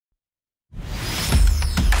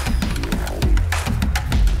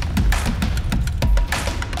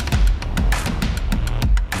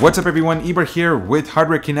What's up everyone, Eber here with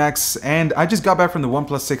Hardware Canucks, and I just got back from the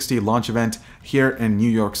OnePlus 60 launch event here in New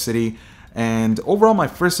York City. And overall my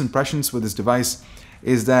first impressions with this device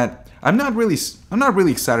is that I'm not really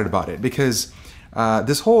excited about it, because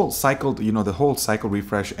this whole cycle, the whole cycle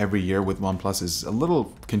refresh every year with OnePlus is a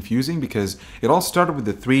little confusing, because it all started with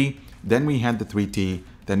the 3, then we had the 3T,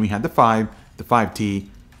 then we had the 5, the 5T,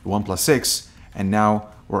 the OnePlus 6, and now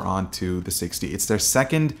we're on to the 60. It's their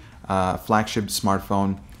second flagship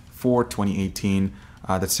smartphone for 2018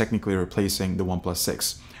 that's technically replacing the OnePlus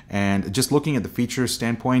 6. And just looking at the features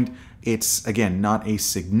standpoint, it's again not a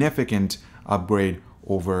significant upgrade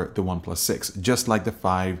over the OnePlus 6, just like the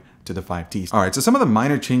 5 to the 5T. Alright, so some of the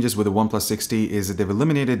minor changes with the OnePlus 60 is that they've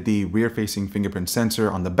eliminated the rear-facing fingerprint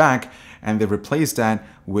sensor on the back, and they've replaced that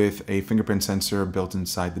with a fingerprint sensor built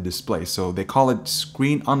inside the display. So they call it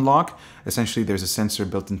screen unlock. Essentially, there's a sensor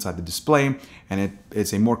built inside the display, and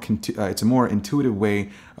it's a more intuitive way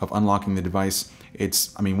of unlocking the device.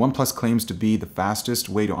 OnePlus claims to be the fastest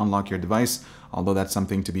way to unlock your device, although that's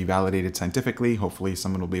something to be validated scientifically. Hopefully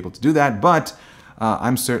someone will be able to do that, but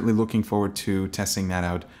I'm certainly looking forward to testing that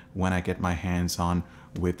out when I get my hands on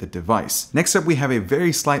with the device. Next up, we have a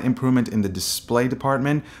very slight improvement in the display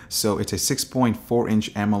department. So it's a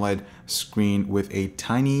 6.4-inch AMOLED screen with a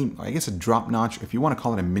tiny, I guess a drop notch. If you want to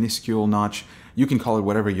call it a minuscule notch, you can call it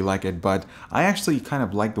whatever you like it, but I actually kind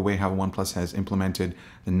of like the way how OnePlus has implemented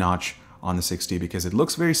the notch on the 60, because it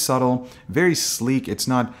looks very subtle, very sleek. It's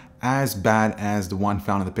not as bad as the one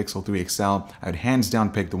found in the Pixel 3 XL. I would hands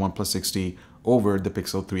down pick the OnePlus 60 over the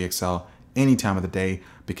Pixel 3 XL any time of the day,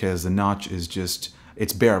 because the notch is just,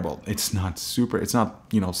 it's bearable. It's not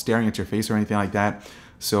staring at your face or anything like that.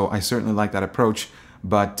 So I certainly like that approach.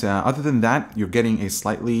 But other than that, you're getting a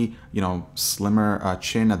slightly, slimmer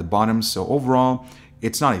chin at the bottom. So overall,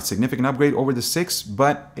 it's not a significant upgrade over the 6,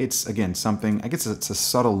 but it's, again, something, I guess it's a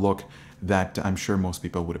subtle look that I'm sure most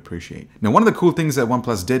people would appreciate. Now, one of the cool things that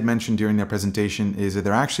OnePlus did mention during their presentation is that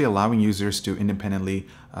they're actually allowing users to independently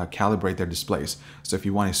calibrate their displays. So if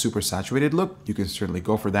you want a super saturated look, you can certainly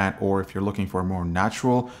go for that. Or if you're looking for a more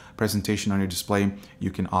natural presentation on your display,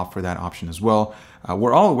 you can opt for that option as well.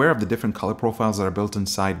 We're all aware of the different color profiles that are built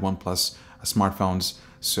inside OnePlus smartphones.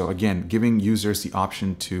 So again, giving users the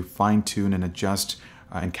option to fine tune and adjust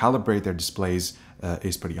and calibrate their displays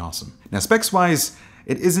is pretty awesome. Now, specs-wise,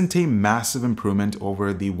 it isn't a massive improvement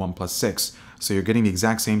over the OnePlus 6. So you're getting the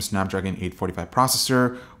exact same Snapdragon 845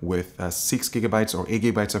 processor with 6 gigabytes or 8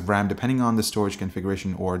 gigabytes of RAM, depending on the storage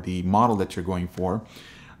configuration or the model that you're going for.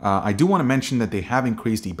 I do want to mention that they have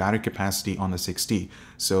increased the battery capacity on the 6T.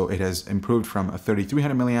 So it has improved from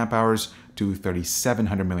 3,300 milliamp hours to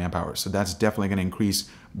 3,700 milliamp hours. So that's definitely going to increase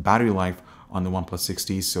battery life on the OnePlus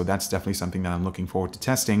 6T. So that's definitely something that I'm looking forward to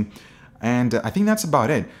testing. And I think that's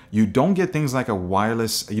about it. You don't get things like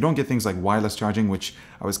wireless charging, which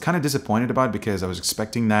I was kind of disappointed about, because I was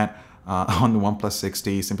expecting that on the OnePlus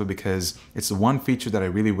 60, simply because it's the one feature that I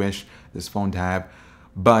really wish this phone to have.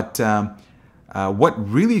 But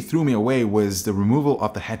what really threw me away was the removal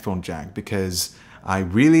of the headphone jack, because I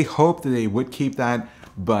really hoped that they would keep that,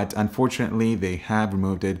 but unfortunately they have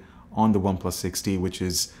removed it on the OnePlus 60, which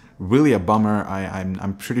is really a bummer.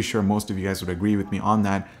 I'm pretty sure most of you guys would agree with me on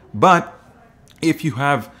that. But if you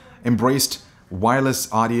have embraced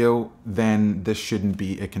wireless audio, then this shouldn't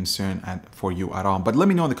be a concern for you at all. But let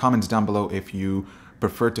me know in the comments down below if you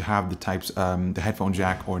prefer to have the headphone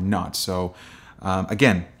jack or not. So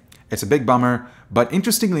again, it's a big bummer. But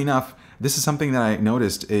interestingly enough, this is something that I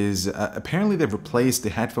noticed is apparently they've replaced the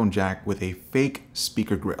headphone jack with a fake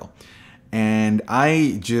speaker grill. And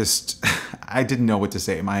I didn't know what to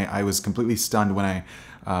say. I was completely stunned when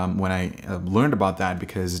I learned about that,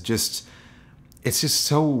 because it's just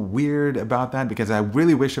so weird about that, because I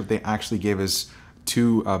really wish if they actually gave us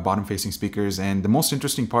two bottom-facing speakers. And the most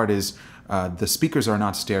interesting part is the speakers are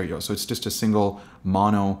not stereo, so it's just a single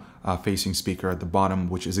mono facing speaker at the bottom,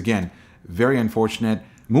 which is, again, very unfortunate.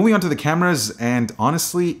 Moving on to the cameras, and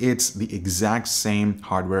honestly, it's the exact same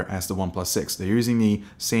hardware as the OnePlus 6. They're using the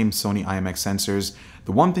same Sony IMX sensors.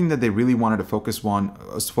 The one thing that they really wanted to focus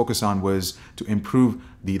on was to improve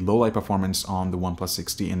the low light performance on the OnePlus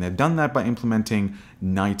 60, and they've done that by implementing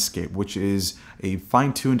Nightscape, which is a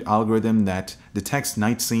fine-tuned algorithm that detects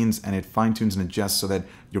night scenes, and it fine-tunes and adjusts so that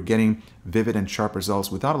you're getting vivid and sharp results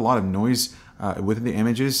without a lot of noise within the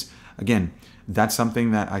images. Again, that's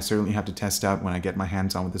something that I certainly have to test out when I get my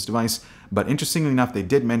hands on with this device. But interestingly enough, they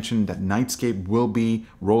did mention that Nightscape will be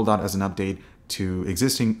rolled out as an update to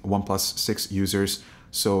existing OnePlus 6 users.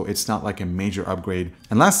 So it's not like a major upgrade.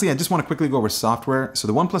 And lastly, I just want to quickly go over software. So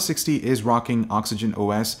the OnePlus 60 is rocking Oxygen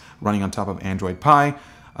OS running on top of Android Pie.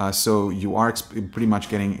 So you are pretty much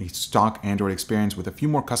getting a stock Android experience with a few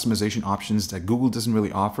more customization options that Google doesn't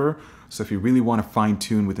really offer. So if you really want to fine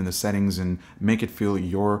tune within the settings and make it feel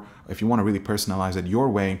if you want to really personalize it your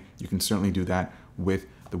way, you can certainly do that with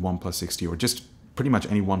the OnePlus 6T or just pretty much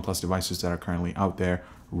any OnePlus devices that are currently out there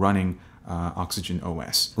running Oxygen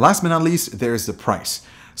OS. Last but not least, there's the price.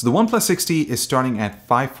 So the OnePlus 6T is starting at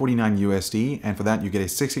 $549 USD, and for that you get a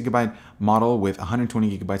 6GB model with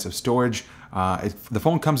 120 GB of storage. The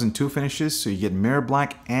phone comes in two finishes, so you get mirror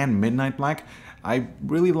black and midnight black. I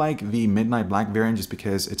really like the midnight black variant just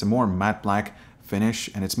because it's a more matte black finish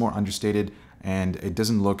and it's more understated and it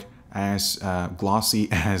doesn't look as glossy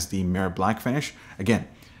as the mirror black finish. Again,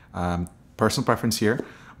 personal preference here.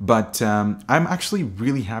 But I'm actually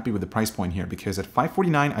really happy with the price point here because at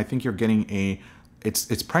 $549, I think you're getting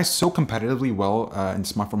it's priced so competitively well in the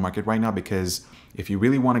smartphone market right now, because if you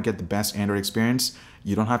really want to get the best Android experience,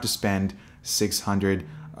 you don't have to spend $600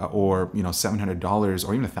 or $700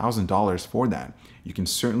 or even $1,000 for that. You can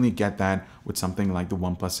certainly get that with something like the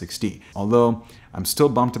OnePlus 6T. Although I'm still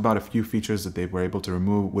bummed about a few features that they were able to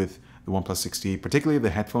remove with the OnePlus 6T, particularly the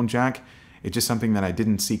headphone jack. It's just something that I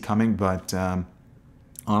didn't see coming, but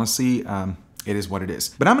honestly, it is what it is.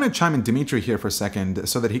 But I'm going to chime in Dimitri here for a second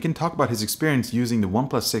so that he can talk about his experience using the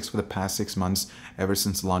OnePlus 6 for the past 6 months ever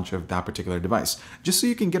since the launch of that particular device, just so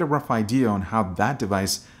you can get a rough idea on how that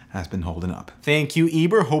device has been holding up. Thank you,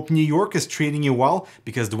 Eber. Hope New York is treating you well,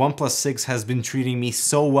 because the OnePlus 6 has been treating me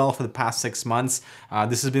so well for the past 6 months.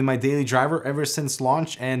 This has been my daily driver ever since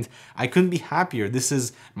launch, and I couldn't be happier. This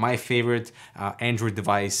is my favorite Android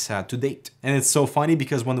device to date. And it's so funny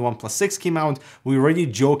because when the OnePlus 6 came out, we were already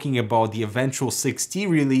joking about the eventual 6T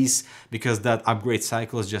release because that upgrade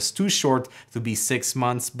cycle is just too short to be 6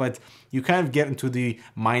 months. But you kind of get into the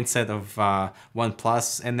mindset of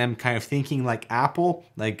OnePlus and them kind of thinking like Apple,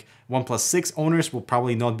 like OnePlus 6 owners will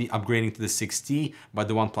probably not be upgrading to the 6T, but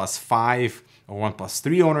the OnePlus 5 or OnePlus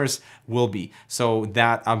 3 owners will be. So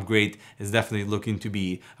that upgrade is definitely looking to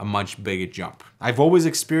be a much bigger jump. I've always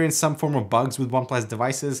experienced some form of bugs with OnePlus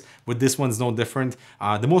devices, but this one's no different.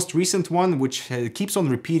 The most recent one, which keeps on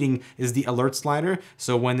repeating, is the alert slider.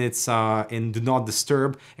 So when it's in Do Not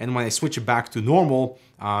Disturb, and when I switch it back to normal,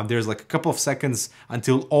 there's like a couple of seconds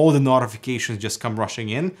until all the notifications just come rushing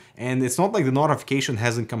in. And it's not like the notification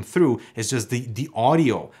hasn't come through, it's just the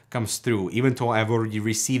audio comes through, even though I've already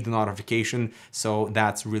received the notification. So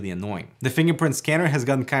that's really annoying. The fingerprint scanner has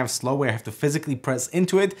gotten kind of slow, where I have to physically press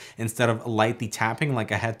into it instead of lightly tapping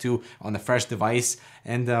like I had to on the fresh device.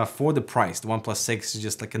 And for the price, the OnePlus 6 is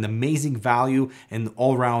just like an amazing value and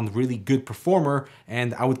all-around really good performer.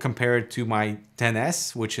 And I would compare it to my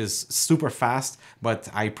 10s, which is super fast, but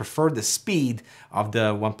I prefer the speed of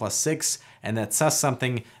the OnePlus 6, and that says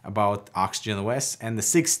something about Oxygen OS. And the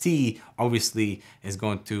 6T obviously is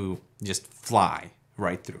going to just fly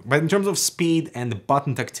right through. But in terms of speed and the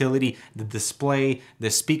button tactility, the display, the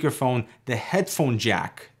speakerphone, the headphone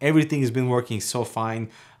jack, everything has been working so fine.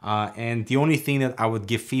 And the only thing that I would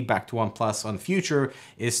give feedback to OnePlus on the future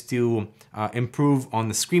is to improve on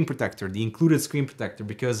the screen protector, the included screen protector,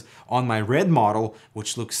 because on my red model,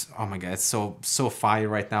 which looks, oh my god, it's so fire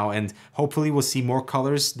right now, and hopefully we'll see more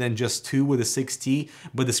colors than just 2 with the 6T,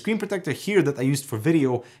 but the screen protector here that I used for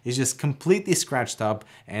video is just completely scratched up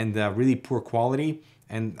and really poor quality.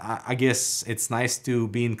 And I guess it's nice to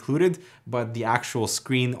be included, but the actual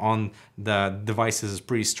screen on the devices is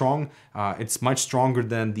pretty strong. It's much stronger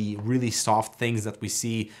than the really soft things that we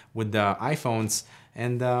see with the iPhones.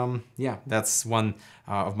 And yeah, that's one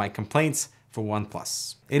of my complaints for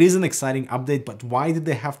OnePlus. It is an exciting update, but why did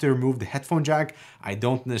they have to remove the headphone jack? I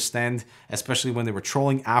don't understand, especially when they were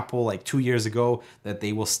trolling Apple like 2 years ago that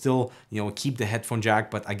they will still, keep the headphone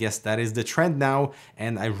jack, but I guess that is the trend now,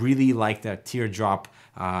 and I really like that teardrop,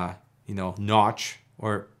 notch,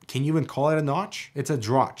 or can you even call it a notch? It's a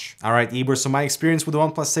drotch. All right, Eber, so my experience with the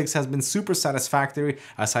OnePlus 6 has been super satisfactory,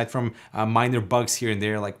 aside from minor bugs here and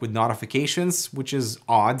there, like with notifications, which is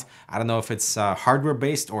odd. I don't know if it's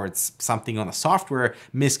hardware-based or it's something on a software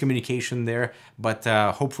miscommunication there, but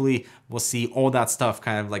hopefully we'll see all that stuff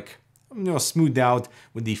kind of like, smoothed out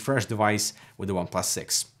with the fresh device with the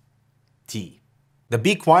OnePlus 6T. The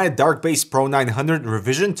Be Quiet Dark Base Pro 900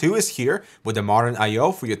 Revision 2 is here with a modern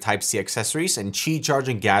I/O for your Type-C accessories and Qi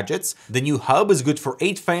charging gadgets. The new hub is good for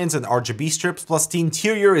 8 fans and RGB strips, plus the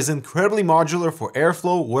interior is incredibly modular for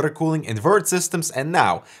airflow, water cooling, inverted systems, and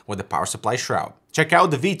now with a power supply shroud. Check out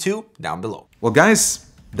the V2 down below. Well guys,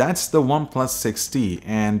 that's the OnePlus 6T,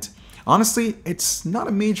 and honestly, it's not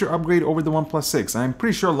a major upgrade over the OnePlus 6. I'm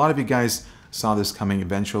pretty sure a lot of you guys saw this coming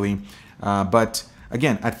eventually, but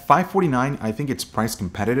again, at $549, I think it's priced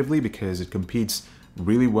competitively because it competes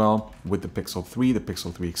really well with the Pixel 3, the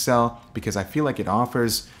Pixel 3 XL, because I feel like it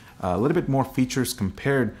offers a little bit more features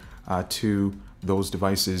compared to those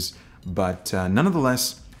devices. But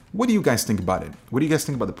nonetheless, what do you guys think about it? What do you guys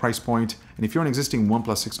think about the price point? And if you're an existing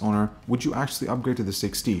OnePlus 6 owner, would you actually upgrade to the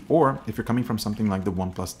 6T? Or if you're coming from something like the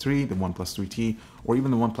OnePlus 3, the OnePlus 3T, or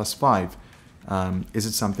even the OnePlus 5, is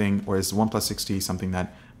it something, or is the OnePlus 6T something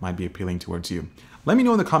that might be appealing towards you? Let me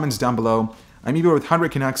know in the comments down below. I'm Igor with Hardware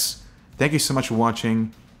Canucks. Thank you so much for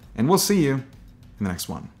watching, and we'll see you in the next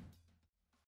one.